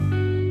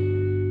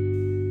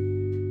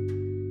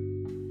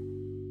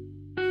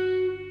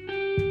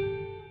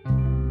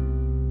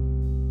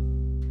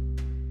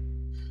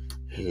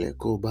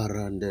Leko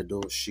baranda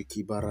do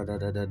shiki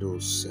barada da do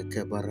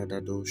seke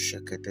barada do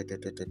shakete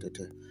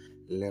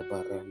le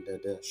baranda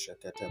de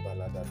shakete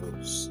balada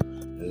dos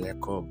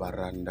leko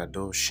baranda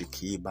do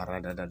shiki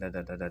barada da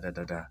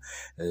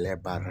le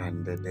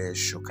baranda de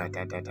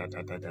shukata da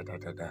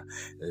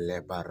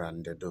le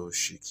baranda do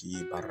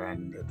shiki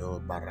baranda do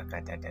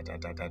barakata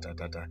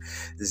da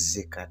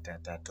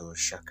zikata to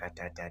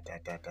shakata da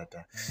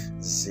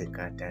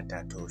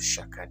zikata to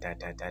shakata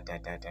da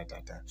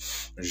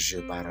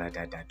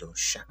jibarada do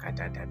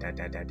shakata da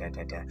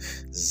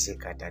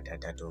zikata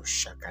do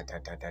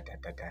shakata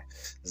da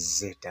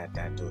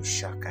zeta do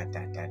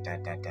shakata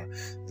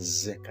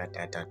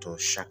zikata to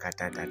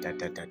shakata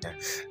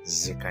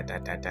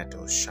zikata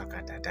to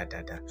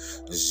shakata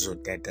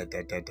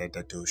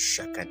zudada do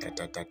shakata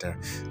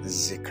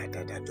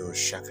zikata do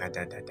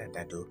shakata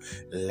do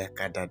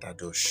lekada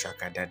do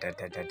shakata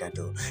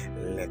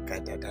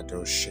lekada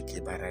do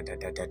shikibarada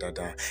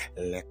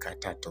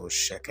lekata to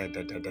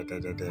shakata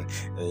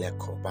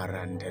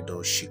lekobaranda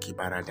do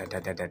shikibarada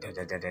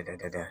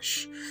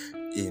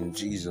in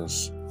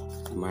Jesus'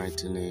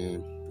 mighty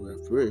name we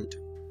have prayed.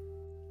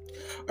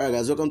 Alright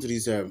guys, welcome to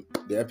this the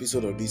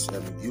episode of this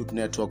Youth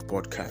Network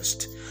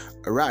podcast.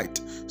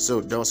 Alright,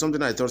 so there was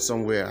something I thought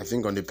somewhere, I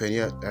think on the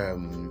Peniel,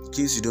 in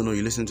case you don't know,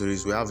 you listen to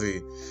this, we have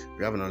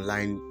an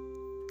online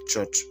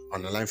church,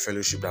 an online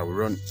fellowship that we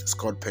run. It's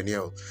called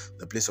Peniel,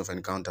 the place of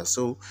encounter.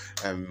 So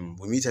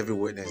we meet every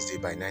Wednesday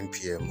by 9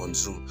 p.m. on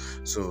Zoom.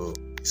 So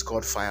it's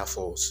called Fire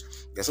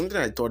Falls. There's something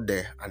I taught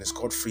there, and it's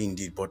called Free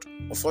Indeed, but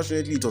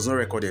unfortunately it was not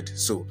recorded.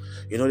 So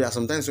there are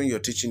sometimes when you're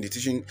teaching, the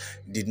teaching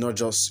did not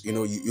just,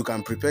 you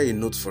can prepare a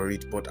note for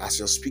it, but as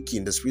you're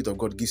speaking, the Spirit of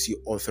God gives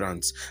you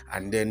utterance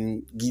and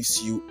then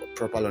gives you a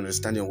proper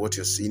understanding of what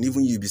you're saying.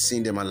 Even you'll be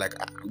saying them and like,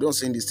 I'm not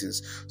saying these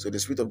things. So the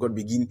Spirit of God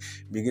begin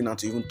now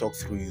to even talk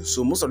through you.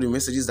 So most of the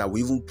messages that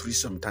we even preach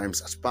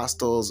sometimes as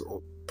pastors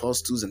or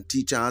apostles and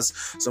teachers,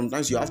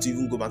 sometimes you have to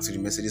even go back to the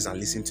messages and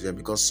listen to them,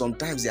 because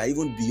sometimes they are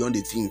even beyond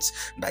the things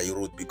that you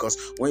wrote. Because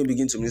when you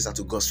begin to minister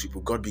to God's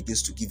people, God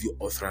begins to give you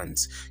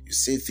utterance. You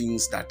say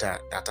things that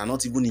are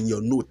not even in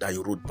your note that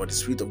you wrote, but the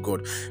Spirit of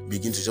God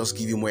begins to just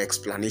give you more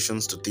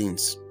explanations to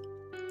things.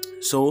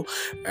 So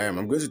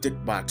I'm going to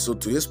take back. So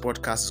today's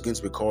podcast is going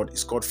to be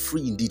called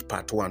Free Indeed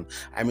Part 1.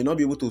 I may not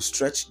be able to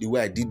stretch the way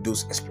I did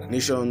those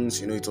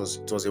explanations. It was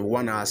a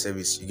 1-hour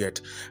service you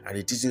get, and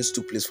the teachings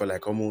took place for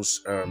like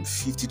almost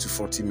 50 to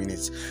 40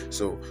 minutes.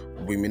 So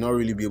we may not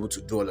really be able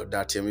to do all of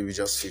that here. Maybe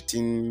just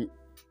 15.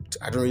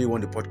 I don't really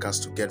want the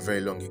podcast to get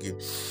very long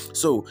again.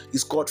 So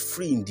it's called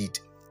Free Indeed.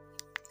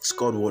 It's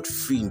called what?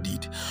 Free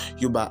Indeed.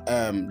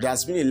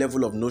 There's been a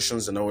level of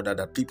notions and all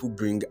that people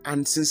bring,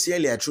 and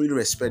sincerely, I truly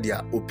respect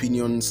their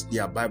opinions,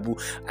 their Bible.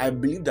 I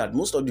believe that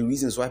most of the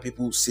reasons why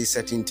people say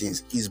certain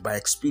things is by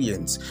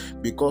experience,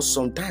 because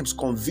sometimes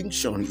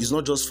conviction is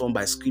not just formed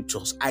by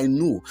scriptures. I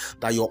know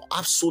that your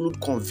absolute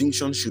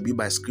conviction should be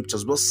by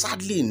scriptures, but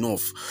sadly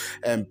enough,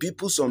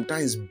 people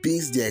sometimes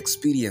base their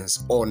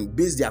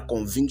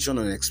conviction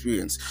on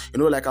experience.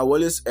 Like I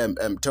always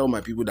tell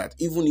my people that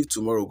even if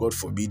tomorrow, God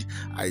forbid,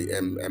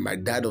 I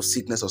died of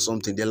sickness or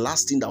something, the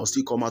last thing that will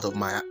still come out of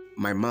my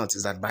mouth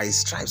is that by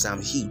His stripes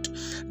I'm healed.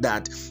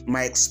 That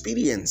my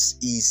experience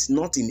is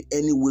not in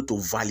any way to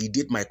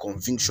validate my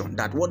conviction.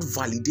 That what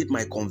validate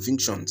my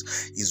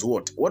convictions is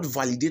what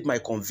validate my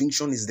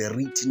conviction is the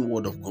written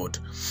word of God.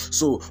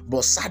 So,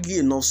 but sadly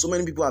enough, so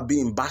many people have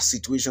been in bad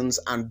situations,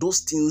 and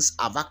those things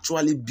have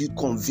actually built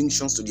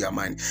convictions to their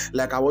mind.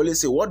 Like I always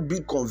say, what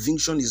build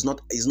conviction is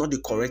not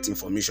the correct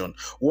information.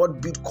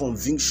 What build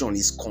conviction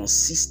is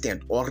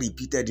consistent or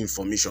repeated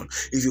information.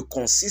 If you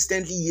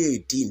consistently hear a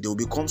thing, they will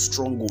become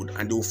stronghold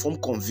and they will form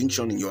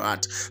conviction in your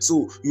heart.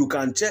 So you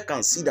can check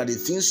and see that the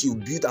things you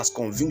build as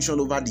conviction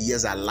over the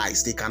years are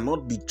lies. They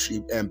cannot be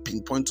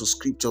pinpoint to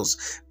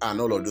scriptures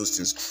and all of those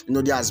things.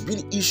 There has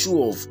been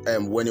issue of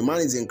when a man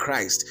is in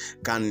Christ,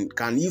 can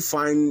he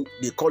find,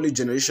 they call it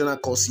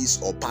generational curses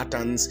or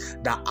patterns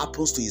that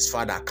happens to his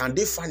father? Can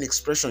they find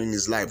expression in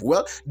his life?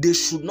 Well, they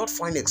should not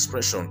find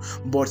expression,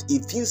 but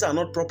if things are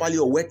not properly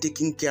or well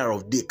taken care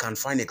of, they can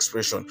find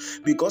expression.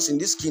 Because in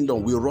this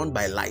kingdom we run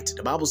by light.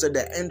 The Bible said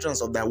the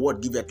entrance of thy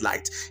word giveth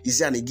light. He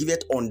said, and he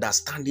giveth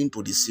understanding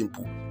to the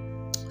simple.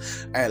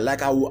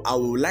 Like I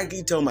will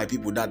likely tell my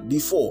people that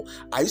before,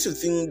 I used to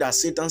think that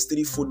Satan's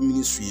threefold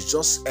ministry is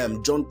just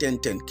John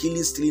 10:10,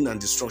 killing, stealing, and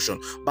destruction.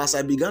 But as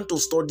I began to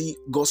study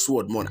God's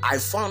word more, I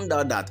found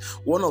out that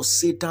one of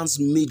Satan's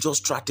major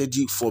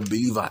strategy for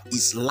believer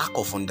is lack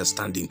of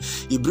understanding.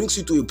 He brings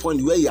you to a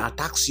point where he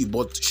attacks you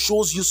but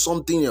shows you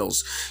something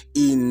else.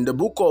 In the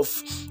book of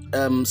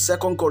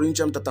 2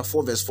 Corinthians chapter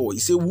 4 verse 4, he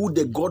said, who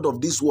the God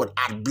of this world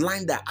had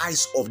blind the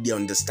eyes of the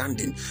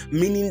understanding,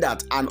 meaning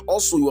that, and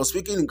also he was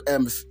speaking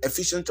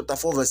Ephesians chapter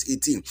 4 verse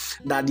 18,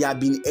 that they have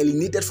been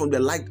alienated from the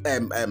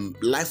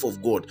life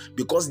of God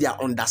because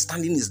their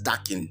understanding is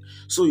darkened.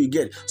 So you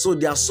get, so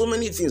there are so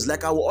many things.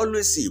 Like I will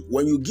always say,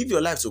 when you give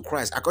your life to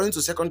Christ, according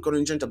to 2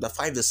 Corinthians chapter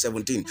 5 verse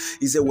 17,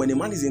 he said, when a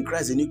man is in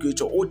Christ, a new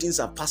creature, all things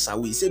have passed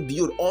away. He said,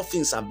 behold, all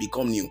things have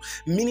become new.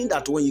 Meaning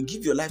that when you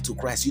give your life to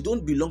Christ, you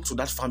don't belong to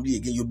that family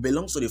again. You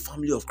belong to the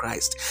family of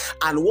Christ.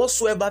 And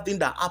whatsoever thing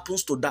that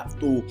happens to that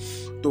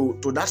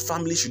to that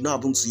family should not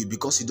happen to you,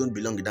 because you don't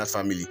belong in that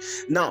family.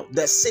 Now,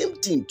 the same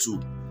thing too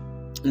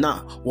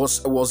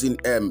was in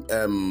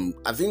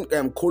I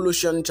think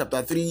Colossians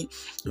chapter 3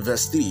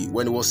 verse 3,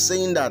 when it was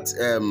saying that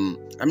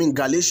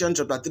Galatians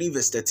chapter 3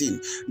 verse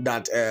 13,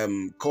 that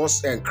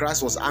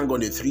Christ was hanged on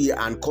the tree,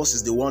 and curse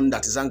is the one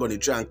that is hanged on the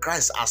tree, and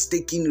Christ has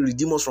taken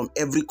redeemed us from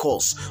every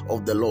curse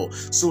of the law,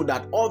 so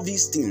that all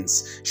these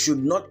things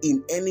should not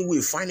in any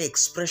way find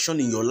expression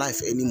in your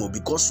life anymore,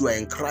 because you are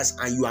in Christ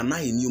and you are now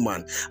a new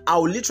man. I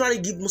will literally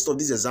give most of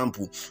this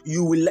example.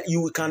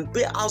 You can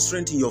pay house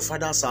rent in your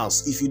father's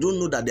house if you don't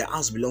know that the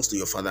house belongs to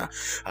your father.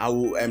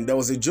 There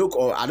was a joke,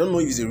 or I don't know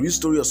if it's a real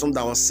story or something,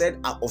 that was said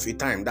of a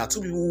time that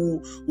two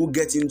people who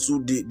get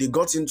into they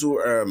got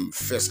into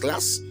first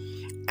class.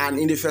 And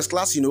in the first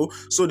class,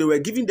 so they were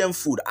giving them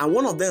food, and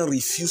one of them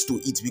refused to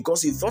eat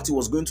because he thought he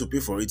was going to pay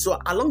for it. So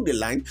along the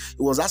line,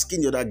 he was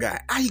asking the other guy,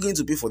 are you going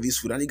to pay for this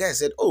food? And the guy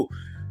said, oh,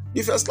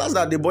 the first class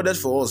that they boarded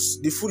for us,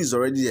 the food is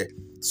already there.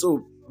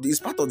 So it's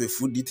part of the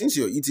food. The things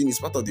you're eating is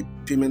part of the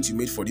payment you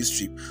made for this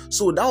trip.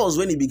 So that was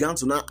when he began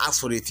to now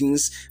ask for the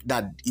things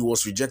that he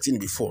was rejecting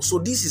before. So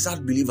this is how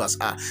believers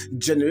are.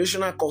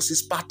 Generational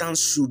curses,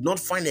 patterns should not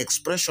find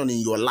expression in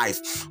your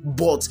life.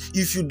 But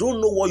if you don't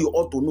know what you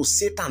ought to know,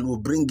 Satan will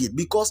bring it,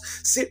 because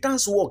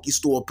Satan's work is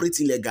to operate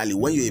illegally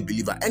when you're a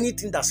believer.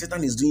 Anything that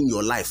Satan is doing in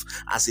your life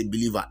as a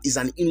believer is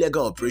an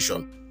illegal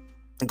operation,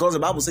 because the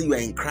Bible says you are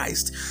in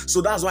Christ. So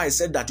that's why I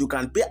said that you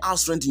can pay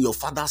house rent in your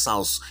father's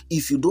house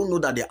if you don't know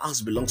that the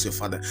house belongs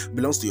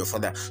to your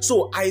father.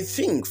 So I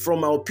think, from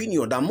my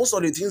opinion, that most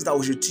of the things that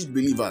we should teach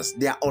believers,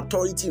 their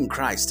authority in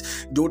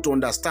Christ, they ought to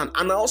understand.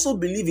 And I also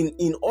believe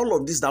in all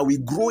of this, that we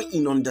grow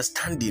in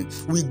understanding,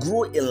 we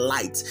grow in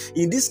light.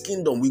 In this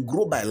kingdom, we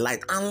grow by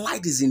light, and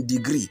light is in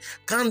degree.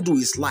 Candle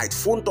is light,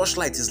 phone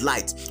torchlight is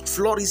light,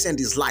 fluorescent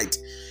is light.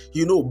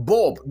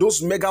 Bulb,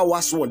 those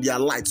megawatts one, they are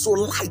light. So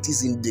light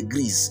is in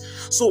degrees.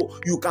 So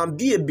you can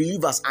be a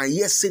believer, and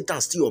yes, Satan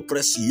still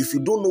oppress you if you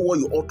don't know what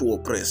you ought to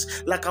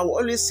oppress. Like I will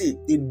always say,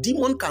 a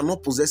demon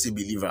cannot possess a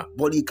believer,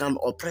 but he can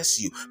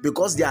oppress you,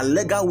 because there are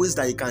legal ways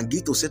that you can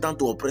give to Satan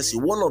to oppress you.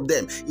 One of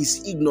them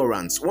is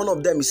ignorance. One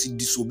of them is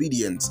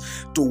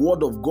disobedience to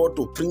word of God,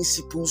 to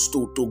principles,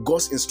 to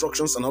God's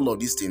instructions, and all of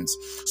these things.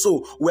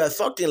 So we are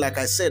talking, like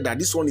I said, that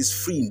this one is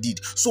free indeed.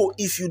 So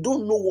if you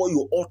don't know what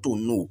you ought to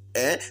know,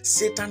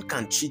 Satan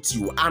can cheat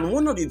you. And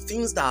one of the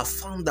things that I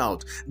found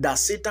out that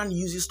Satan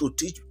uses to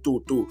cheat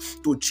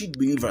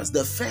believers,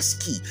 the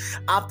first key,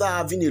 after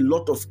having a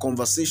lot of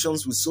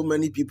conversations with so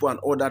many people and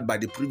all that, by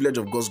the privilege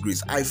of God's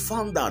grace, I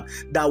found out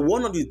that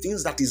one of the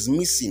things that is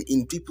missing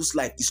in people's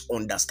life is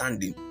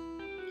understanding.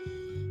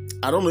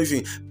 I don't know if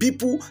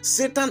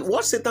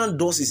what Satan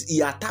does is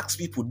he attacks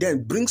people,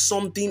 then brings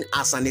something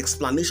as an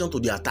explanation to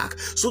the attack,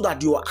 so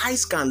that your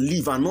eyes can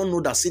live and not know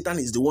that Satan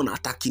is the one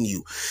attacking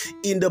you.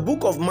 In the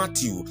book of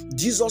Matthew,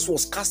 Jesus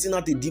was casting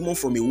out a demon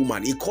from a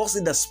woman. He calls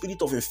it the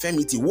spirit of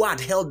infirmity, who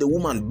had held the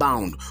woman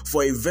bound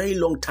for a very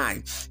long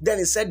time. Then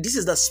he said, this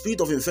is the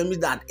spirit of infirmity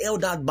that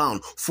held her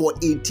bound for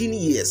 18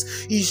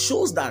 years. It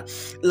shows that,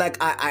 like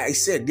I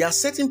said, there are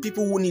certain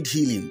people who need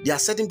healing. There are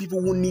certain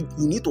people you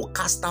need to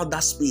cast out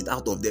that spirit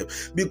out of them.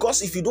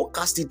 Because if you don't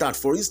cast it out,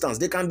 for instance,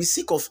 they can be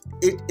sick of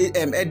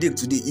headache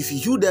today. If you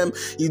heal them,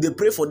 if they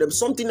pray for them,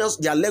 something else,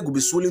 their leg will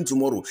be swollen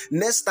tomorrow.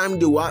 Next time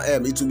it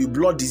will be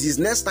blood disease.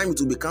 Next time it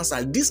will be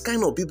cancer. This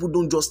kind of people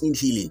don't just need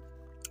healing.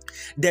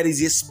 There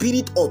is a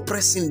spirit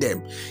oppressing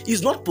them.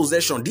 It's not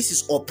possession. This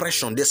is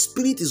oppression. The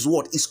spirit is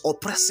what is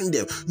oppressing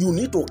them. You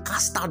need to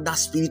cast out that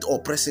spirit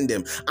oppressing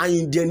them,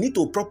 and they need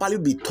to properly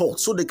be taught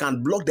so they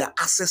can block their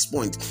access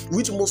point,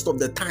 which most of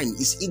the time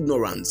is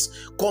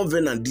ignorance,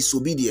 covenant,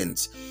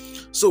 disobedience.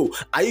 So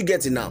are you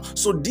getting now?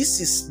 So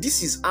this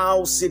is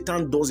how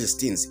Satan does his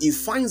things. He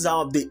finds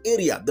out the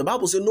area. The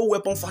Bible says no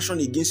weapon fashioned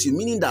against you,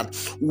 meaning that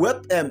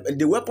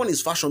the weapon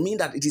is fashioned, meaning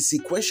that it is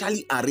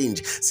sequentially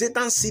arranged.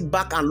 Satan sit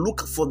back and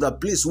look for the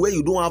place where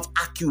you don't have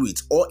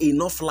accurate or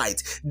enough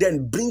light,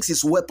 then brings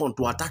his weapon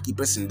to attack a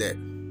person there.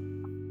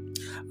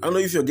 I don't know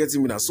if you're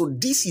getting me now. So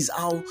this is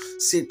how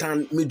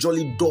Satan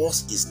majorly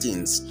does his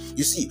things.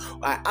 You see,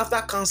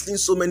 after counseling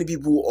so many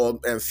people, or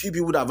a few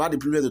people that I've had the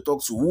privilege to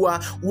talk to,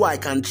 who I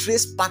can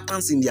trace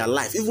patterns in their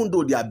life, even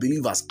though they are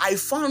believers, I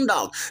found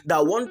out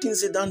that one thing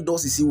Satan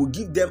does is he will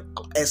give them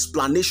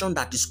explanation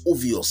that is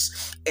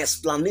obvious.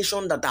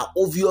 Explanation that are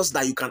obvious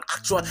that you can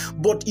actually,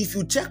 but if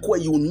you check where,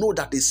 you know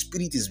that the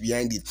spirit is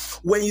behind it.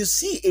 When you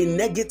see a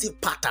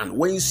negative pattern,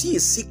 when you see a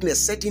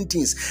sickness, certain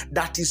things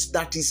that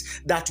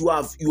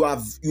you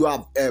have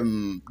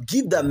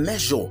give the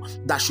measure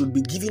that should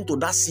be given to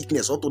that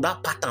sickness or to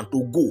that pattern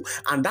to go,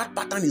 and that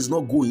pattern is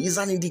not going, is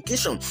an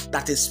indication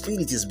that a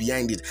spirit is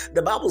behind it.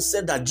 The Bible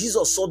said that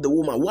Jesus saw the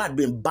woman who had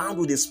been bound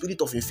with the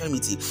spirit of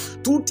infirmity.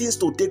 Two things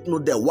to take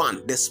note there: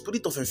 one, the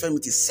spirit of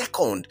infirmity;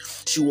 second,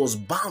 she was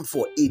bound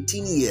for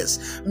 18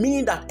 years,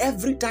 meaning that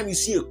every time you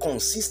see a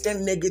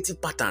consistent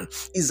negative pattern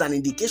is an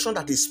indication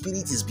that a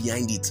spirit is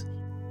behind it.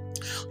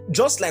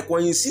 Just like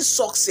when you see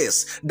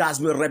success that's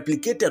been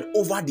replicated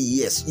over the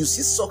years, you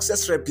see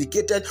success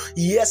replicated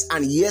years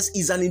and years,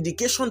 is an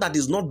indication that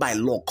is not by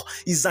luck.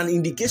 It's an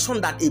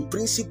indication that a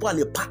principle and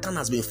a pattern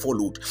has been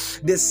followed.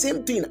 The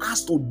same thing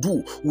has to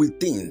do with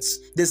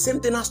things. The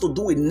same thing has to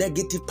do with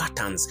negative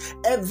patterns.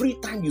 Every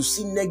time you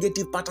see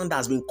negative pattern that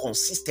has been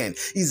consistent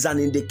is an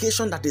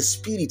indication that a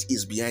spirit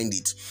is behind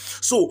it.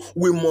 So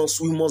we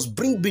must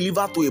bring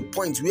believer to a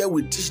point where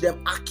we teach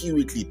them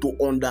accurately to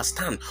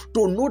understand,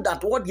 to know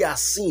that what they are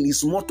seeing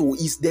there's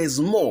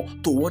more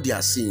to what they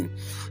are seeing.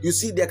 You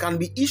see, there can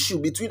be issue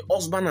between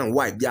husband and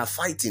wife. They are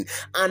fighting,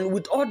 and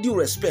with all due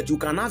respect, you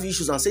can have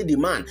issues and say the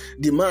man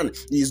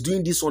is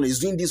doing this one,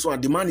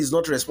 the man is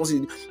not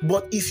responsible.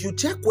 But if you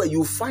check where,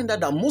 you find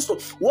that most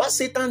of what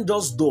Satan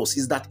just does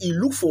is that he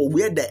looks for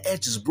where the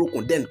edge is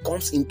broken, then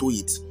comes into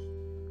it.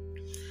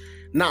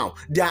 Now,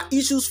 there are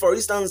issues, for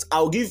instance,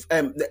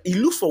 he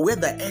looks for where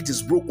the edge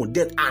is broken,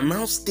 then and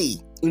now stay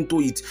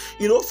into it.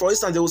 For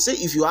instance, they will say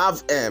if you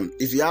have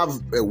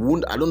a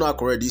wound, I don't know how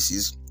correct this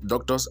is,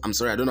 doctors, I'm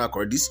sorry, I don't know how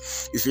correct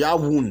this. If you have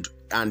wound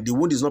and the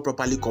wound is not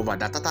properly covered,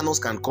 that tetanus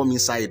can come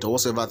inside it or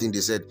whatever thing they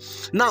said.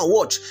 Now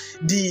watch,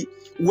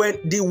 when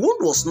the wound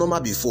was normal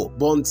before,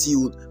 but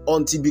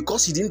until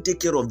because he didn't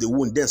take care of the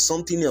wound, then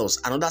something else,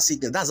 another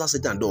sickness. That's how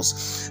Satan does.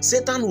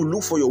 Satan will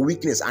look for your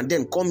weakness and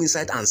then come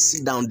inside and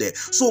sit down there.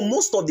 So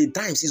most of the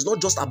times, it's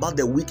not just about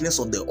the weakness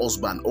of the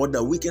husband or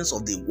the weakness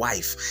of the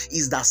wife.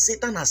 It's that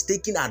Satan has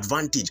taken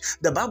advantage.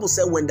 The Bible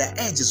said when the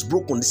edge is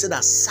broken, they said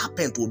that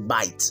serpent would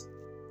bite.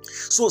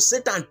 So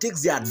Satan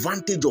takes the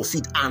advantage of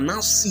it and now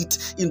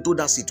sit into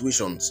that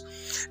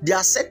situations. There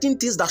are certain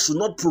things that should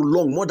not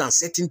prolong more than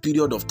certain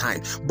period of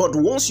time. But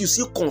once you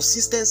see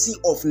consistency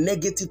of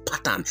negative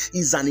pattern,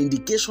 is an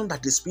indication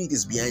that the spirit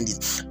is behind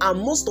it. And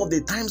most of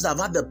the times I've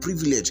had the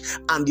privilege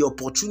and the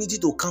opportunity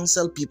to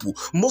counsel people.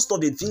 Most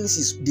of the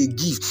things they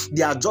give,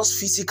 they are just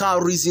physical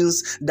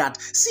reasons that,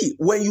 see,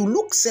 when you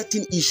look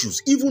certain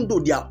issues, even though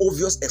there are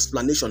obvious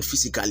explanation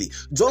physically,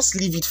 just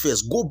leave it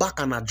first. Go back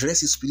and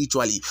address it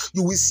spiritually.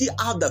 You will see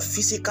how the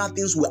physical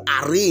things will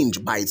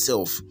arrange by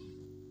itself.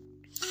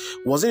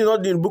 Wasn't it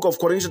not in the book of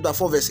Corinthians chapter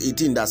 4 verse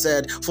 18 that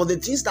said, for the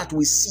things that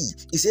we see,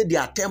 he said they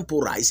are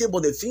temporal. He said,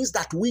 but the things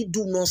that we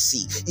do not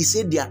see, he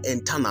said they are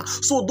eternal.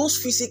 So those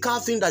physical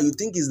things that you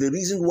think is the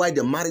reason why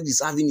the marriage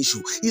is having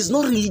issue is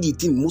not really the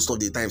thing most of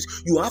the times.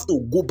 You have to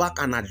go back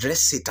and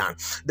address Satan.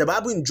 The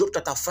Bible in Job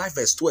chapter 5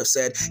 verse 12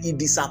 said, he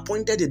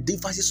disappointed the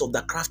devices of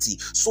the crafty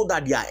so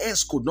that their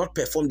heirs could not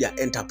perform their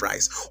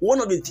enterprise.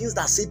 One of the things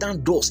that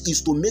Satan does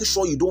is to make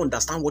sure you don't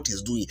understand what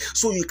he's doing.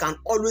 So you can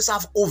always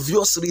have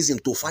obvious reason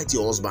to fight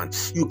your husband.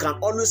 You can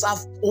always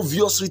have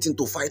obvious reasons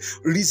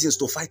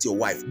to fight your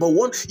wife. But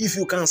if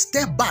you can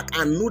step back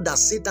and know that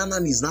Satan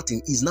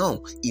is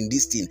now in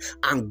this thing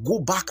and go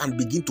back and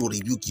begin to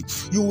rebuke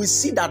it, you will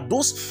see that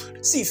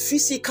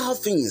physical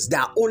things, they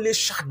are only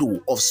shadow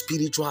of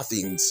spiritual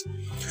things.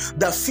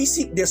 The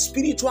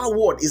spiritual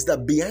world is the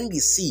behind the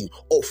scene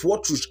of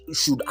what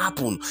should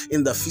happen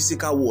in the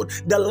physical world.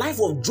 The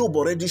life of Job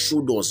already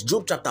showed us.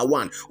 Job chapter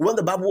 1, when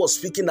the Bible was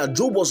speaking that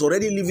Job was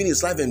already living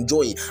his life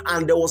enjoying,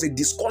 and there was a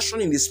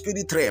discussion in the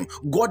spirit realm,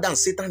 God and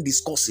Satan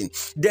discussing.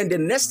 Then the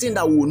next thing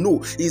that we'll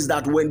know is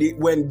that when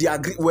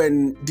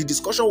the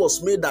discussion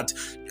was made that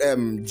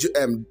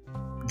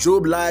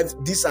Job life,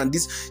 this and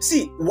this.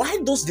 See,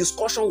 while those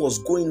discussion was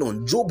going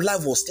on, Job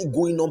life was still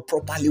going on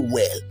properly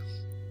well.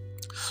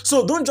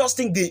 So don't just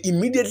think they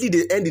end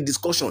the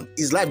discussion.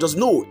 His life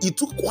it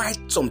took quite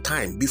some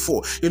time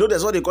before.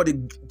 There's what they call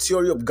the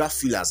theory of gap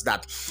fillers,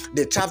 that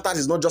the chapters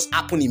is not just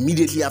happen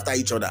immediately after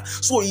each other.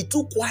 So it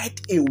took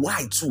quite a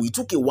while too. It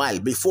took a while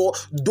before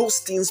those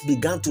things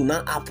began to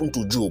now happen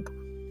to Job.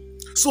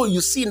 So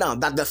you see now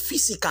that the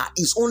physical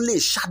is only a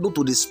shadow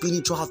to the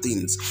spiritual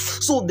things.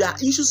 So there are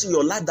issues in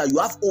your life that you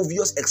have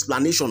obvious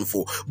explanation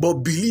for, but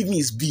believe me,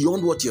 it's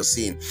beyond what you're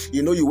saying.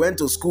 You went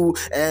to school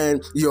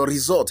and your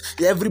result,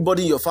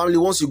 everybody in your family,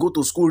 once you go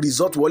to school,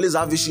 result will always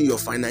have issue in your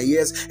final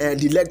years, and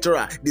the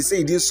lecturer, they say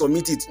he didn't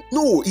submit it.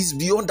 No, it's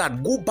beyond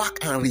that. Go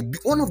back and read.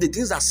 One of the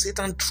things that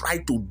Satan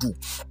tried to do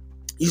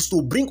is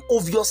to bring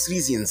obvious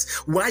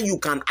reasons why you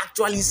can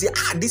actually say,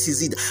 this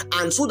is it,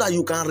 and so that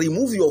you can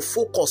remove your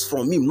focus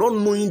from him, not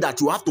knowing that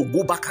you have to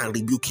go back and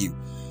rebuke him.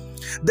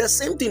 The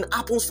same thing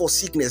happens for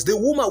sickness. The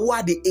woman who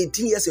had the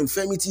 18 years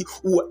infirmity,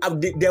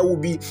 there will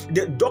be,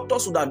 the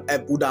doctors would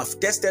have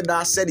tested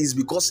her, said it's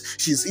because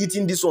she's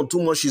eating this one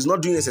too much, she's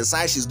not doing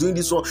exercise, she's doing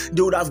this one.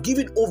 They would have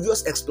given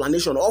obvious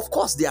explanation. Of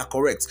course, they are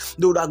correct.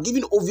 They would have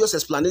given obvious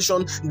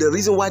explanation. The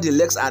reason why the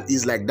legs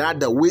is like that,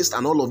 the waist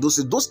and all of those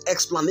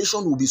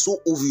explanations will be so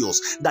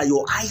obvious that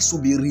your eyes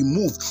will be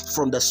removed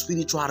from the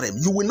spiritual realm.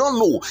 You will not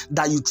know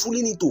that you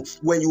truly need to,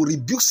 when you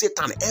rebuke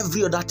Satan,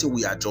 every other thing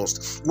will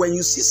adjust. When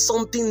you see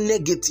something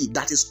negative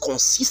that is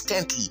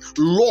consistently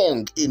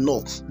long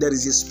enough, there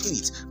is a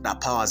spirit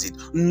that powers it.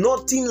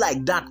 Nothing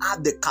like that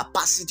had the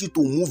capacity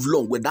to move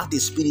long without a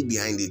spirit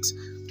behind it.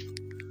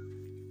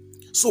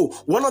 So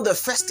one of the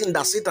first things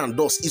that Satan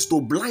does is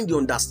to blind your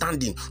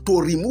understanding,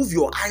 to remove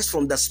your eyes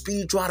from the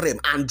spiritual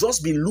realm and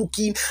just be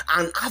looking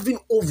and having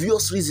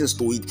obvious reasons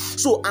to it.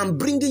 So I'm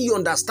bringing your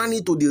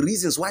understanding to the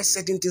reasons why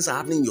certain things are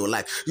happening in your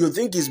life. You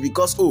think it's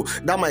because,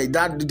 that my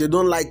dad, they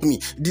don't like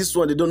me. This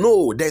one, they don't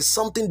know. There's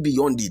something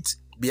beyond it.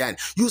 Behind.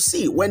 You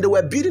see, when they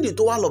were building the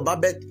Tower of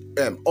Babel,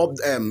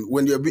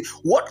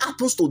 what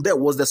happens to them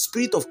was the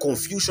spirit of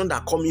confusion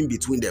that come in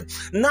between them.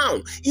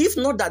 Now, if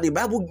not that the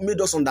Bible made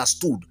us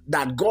understood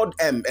that God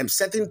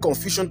certain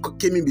confusion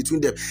came in between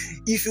them,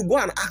 if you go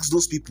and ask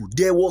those people,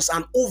 there was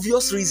an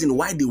obvious reason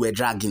why they were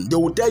dragging. They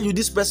will tell you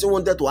this person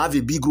wanted to have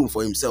a big room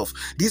for himself,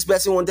 this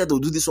person wanted to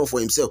do this one for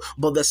himself,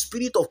 but the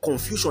spirit of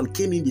confusion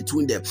came in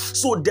between them.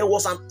 So there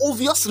was an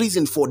obvious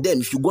reason for them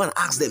if you go and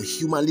ask them,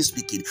 humanly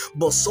speaking,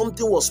 but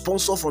something was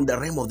sponsored from the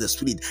realm of the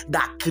spirit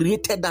that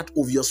created that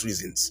obvious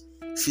reasons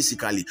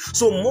physically.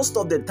 So most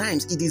of the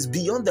times it is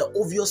beyond the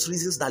obvious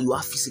reasons that you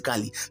have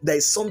physically. There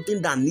is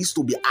something that needs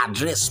to be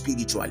addressed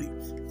spiritually.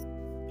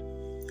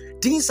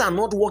 Things are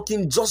not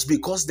working just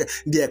because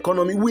the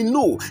economy, we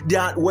know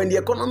when the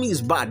economy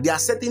is bad, there are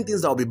certain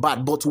things that will be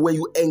bad, but when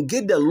you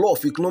engage the law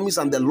of economics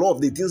and the law of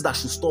the things that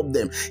should stop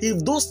them,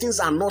 if those things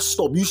are not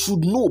stopped, you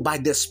should know by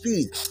the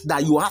spirit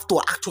that you have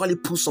to actually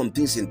put some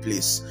things in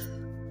place.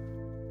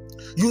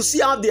 You see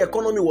how the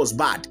economy was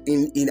bad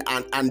and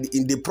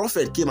the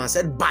prophet came and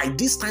said, by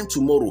this time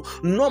tomorrow.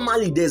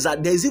 Normally there's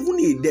an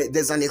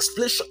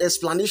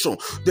explanation.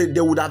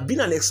 There would have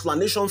been an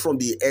explanation from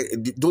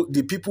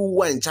the people who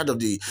were in charge of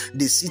the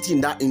city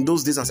in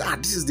those days and say,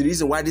 this is the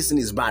reason why this thing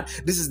is bad.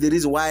 This is the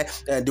reason why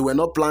they were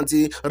not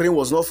planting, rain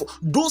was not.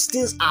 Those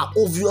things are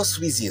obvious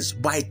reasons,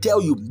 but I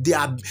tell you,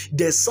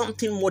 there's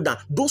something more than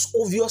those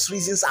obvious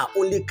reasons. Are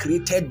only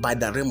created by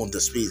the realm of the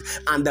spirit.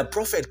 And the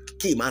prophet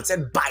came and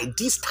said, by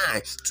this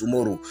time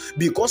tomorrow,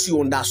 because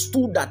you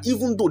understood that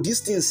even though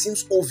this thing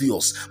seems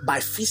obvious by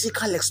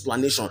physical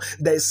explanation,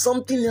 there is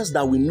something else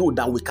that we know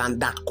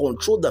that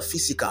control the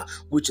physical,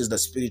 which is the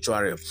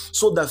spiritual realm.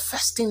 So the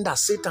first thing that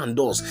Satan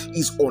does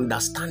is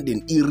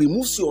understanding. He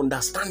removes your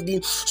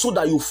understanding so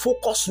that you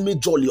focus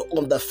majorly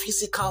on the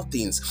physical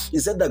things. He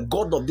said the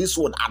God of this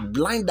world had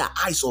blinded the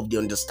eyes of the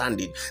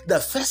understanding. The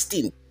first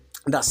thing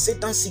that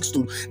Satan seeks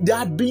to, they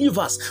are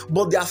believers,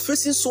 but they are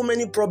facing so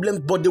many problems,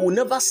 but they will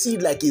never see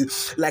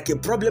it like a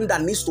problem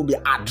that needs to be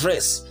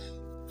addressed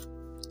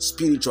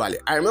spiritually.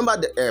 I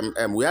remember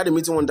we had a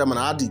meeting one time and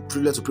I had the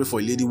privilege to pray for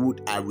a lady who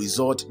a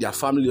result, their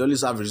family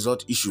always have a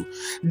result issue.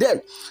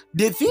 Then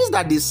the things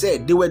that they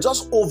said, they were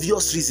just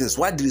obvious reasons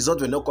why the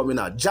results were not coming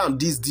out. Jam,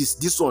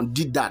 this one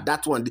did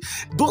that one.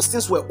 Those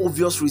things were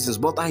obvious reasons,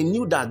 but I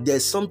knew that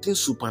there's something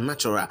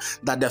supernatural,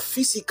 that the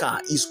physical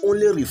is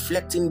only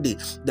reflecting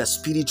the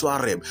spiritual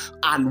realm.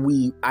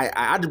 And I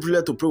had the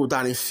privilege to pray with her,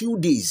 and in a few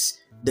days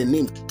the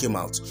name came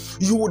out.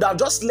 You would have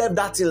just left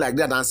that thing like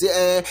that and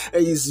say,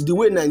 it's the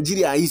way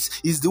Nigeria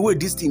is the way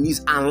this thing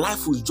is, and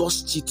life will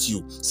just cheat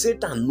you.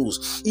 Satan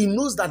knows. He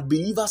knows that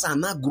believers are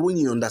not growing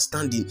in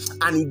understanding,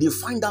 and they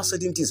find out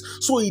certain things.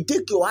 So he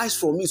take your eyes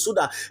from it so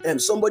that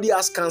somebody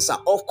has cancer.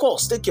 Of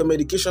course, take your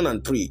medication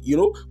and pray.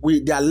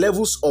 There are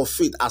levels of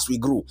faith as we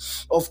grow.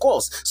 Of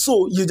course.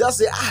 So you just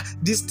say,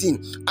 this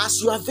thing. As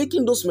you are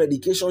taking those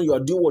medications, you are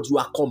doing what? You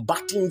are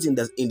combating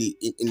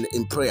it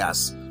in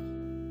prayers.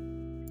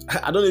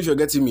 I don't know if you're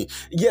getting me.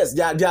 Yes,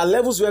 there are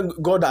levels where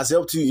God has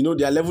helped you.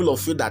 There are level of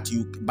faith that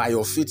by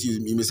your faith,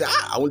 you may say,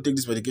 I won't take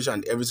this medication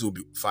and everything will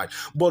be fine.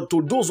 But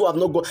to those who have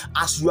not got,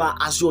 as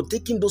you're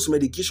taking those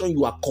medications,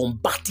 you are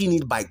combating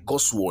it by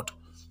God's word.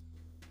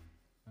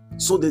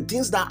 So the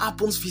things that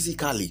happens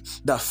physically,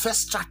 the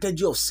first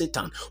strategy of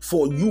Satan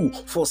for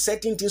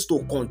certain things to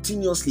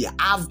continuously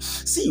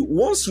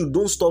once you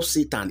don't stop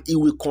Satan, it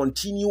will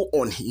continue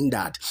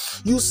unhindered.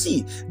 You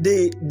see,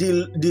 the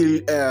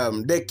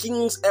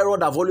kings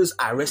Herod have always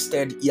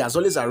arrested. He has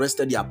always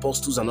arrested the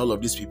apostles and all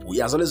of these people. He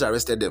has always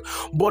arrested them.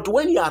 But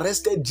when he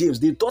arrested James,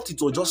 they thought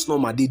it was just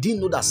normal. They didn't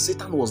know that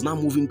Satan was now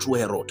moving through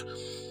Herod.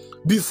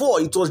 Before,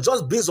 it was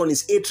just based on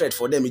his hatred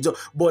for them.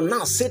 But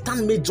now,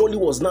 Satan majorly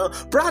was now,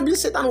 probably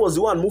Satan was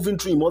the one moving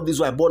through him all this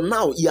way. But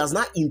now, he has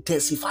now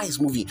intensified his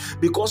moving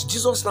because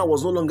Jesus now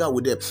was no longer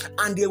with them.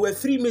 And there were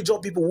three major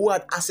people who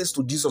had access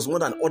to Jesus more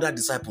than other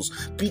disciples: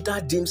 Peter,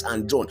 James,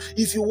 and John.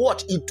 If you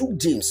watch, it took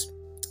James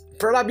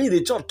Probably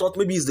the church thought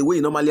maybe it's the way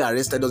he normally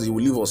arrested us, he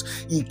will leave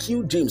us. He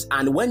killed James,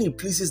 and when he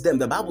pleases them,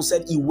 the Bible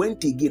said he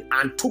went again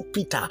and took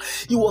Peter.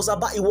 He was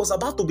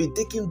about to be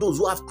taking those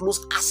who have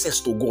close access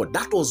to God.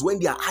 That was when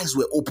their eyes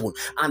were open,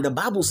 and the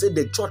Bible said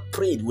the church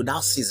prayed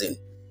without ceasing.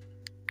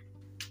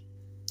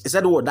 He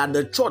said what? That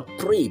the church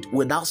prayed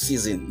without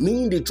ceasing.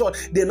 Meaning the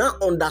church, they now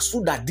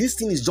understood that this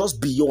thing is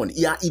just beyond.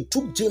 Yeah, he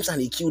took James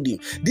and he killed him.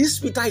 This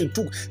Peter he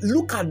took,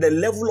 look at the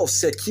level of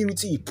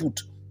security he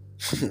put.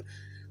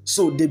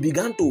 So they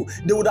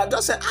would have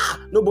just said,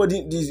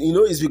 nobody,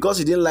 it's because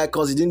he didn't like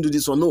us, he didn't do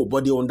this or no.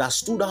 But they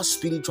understood how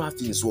spiritual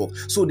things work.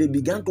 So they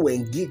began to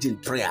engage in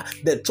prayer.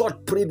 The church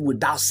prayed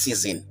without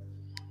ceasing.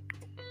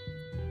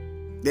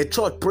 The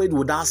church prayed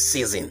without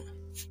ceasing.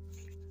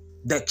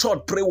 The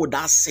church prayed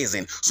without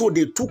ceasing. So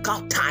they took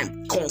out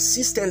time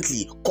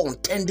consistently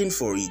contending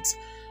for it.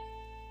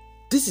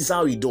 This is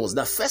how he does.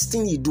 The first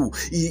thing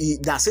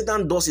that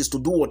Satan does is to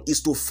do what?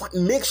 Is to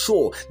make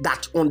sure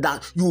that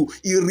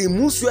he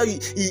removes where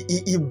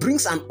he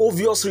brings an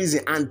obvious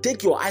reason and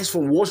take your eyes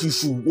from what you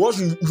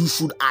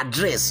should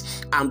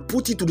address and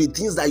put it to the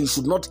things that you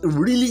should not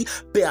really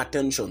pay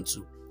attention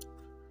to.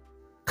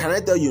 Can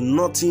I tell you,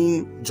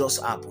 nothing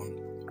just happened?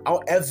 How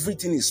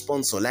everything is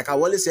sponsored. Like I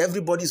always say,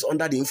 everybody is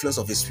under the influence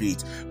of a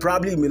spirit.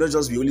 Probably it may not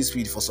just be Holy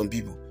Spirit for some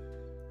people.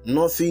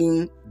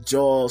 Nothing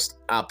just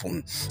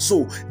happened.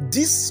 So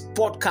this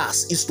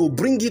podcast is to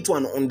bring you to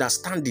an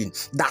understanding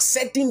that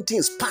certain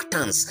things,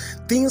 patterns,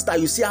 things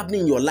that you see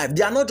happening in your life,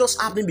 they are not just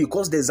happening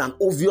because there's an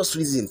obvious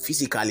reason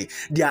physically.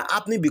 They are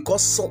happening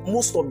because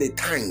most of the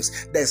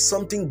times there's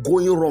something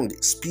going wrong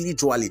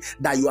spiritually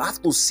that you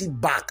have to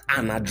sit back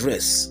and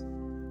address.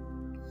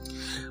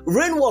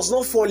 Rain was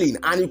not falling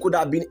and it could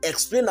have been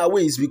explained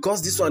away. It's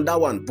because this one, that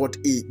one. But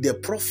the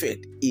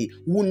prophet,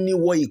 who knew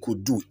what he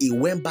could do, he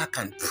went back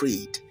and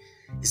prayed.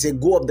 He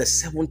said, go up the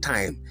seventh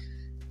time.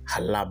 So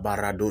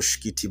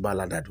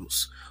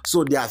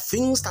there are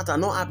things that are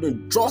not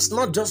happening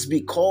not just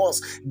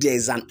because there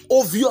is an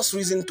obvious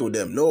reason to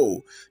them.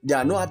 No, they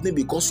are not happening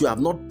because you have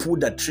not pulled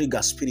the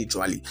trigger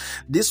spiritually.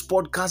 This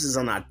podcast is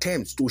an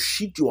attempt to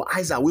shift your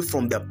eyes away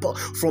from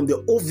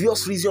the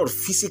obvious reason of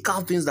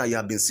physical things that you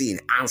have been seeing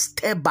and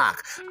step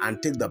back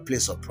and take the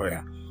place of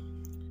prayer.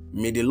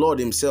 May the Lord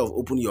himself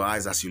open your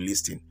eyes as you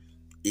listen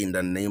in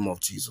the name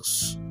of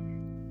Jesus.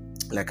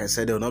 Like I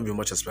said, there will not be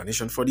much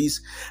explanation for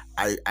this.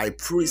 I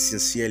pray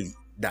sincerely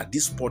that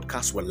this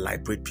podcast will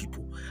liberate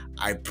people.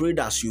 I pray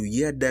that as you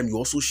hear them, you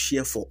also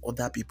share for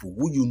other people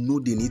who you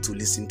know they need to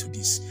listen to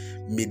this.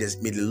 May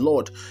the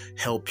Lord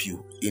help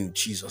you in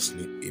Jesus'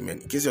 name. Amen.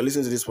 In case you're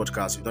listening to this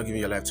podcast, you're not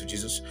giving your life to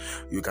Jesus,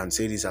 you can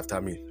say this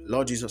after me.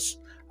 Lord Jesus,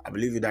 I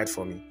believe you died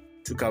for me,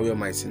 took away all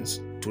my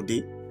sins.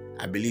 Today,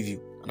 I believe you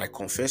and I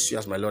confess you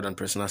as my Lord and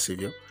personal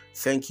Savior.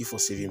 Thank you for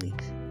saving me.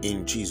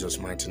 In Jesus'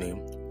 mighty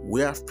name,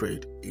 we have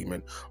prayed.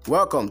 Amen.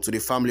 Welcome to the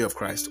family of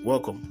Christ.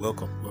 Welcome.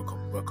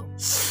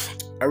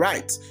 All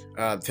right.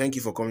 Thank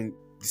you for coming.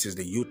 This is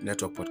the Youth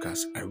Network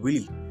Podcast. I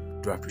really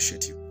do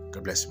appreciate you.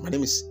 God bless you. My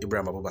name is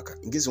Abubakar.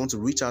 In case you want to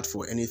reach out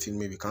for anything,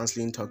 maybe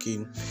counseling,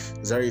 talking,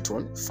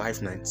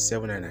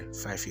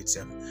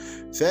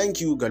 081-59-799-587.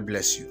 Thank you. God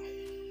bless you.